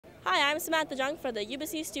Hi, I'm Samantha Jung for the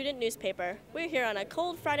Ubyssey student newspaper. We're here on a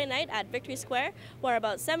cold Friday night at Victory Square, where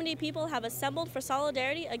about 70 people have assembled for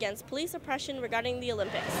solidarity against police oppression regarding the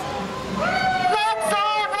Olympics. Let's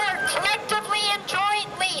all work collectively and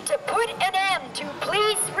jointly to put an end to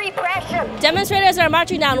police repression. Demonstrators are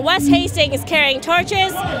marching down West Hastings carrying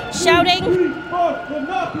torches, shouting,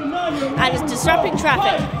 and disrupting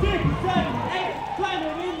traffic.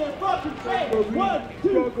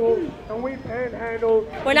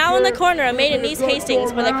 We're now in the corner of Main and East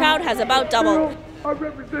Hastings, where the crowd has about doubled. I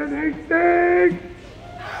represent Hastings!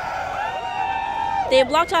 They have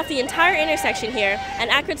blocked off the entire intersection here, and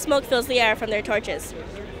acrid smoke fills the air from their torches.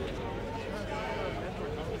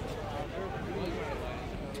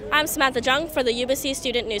 I'm Samantha Jung for the Ubyssey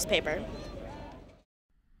student newspaper.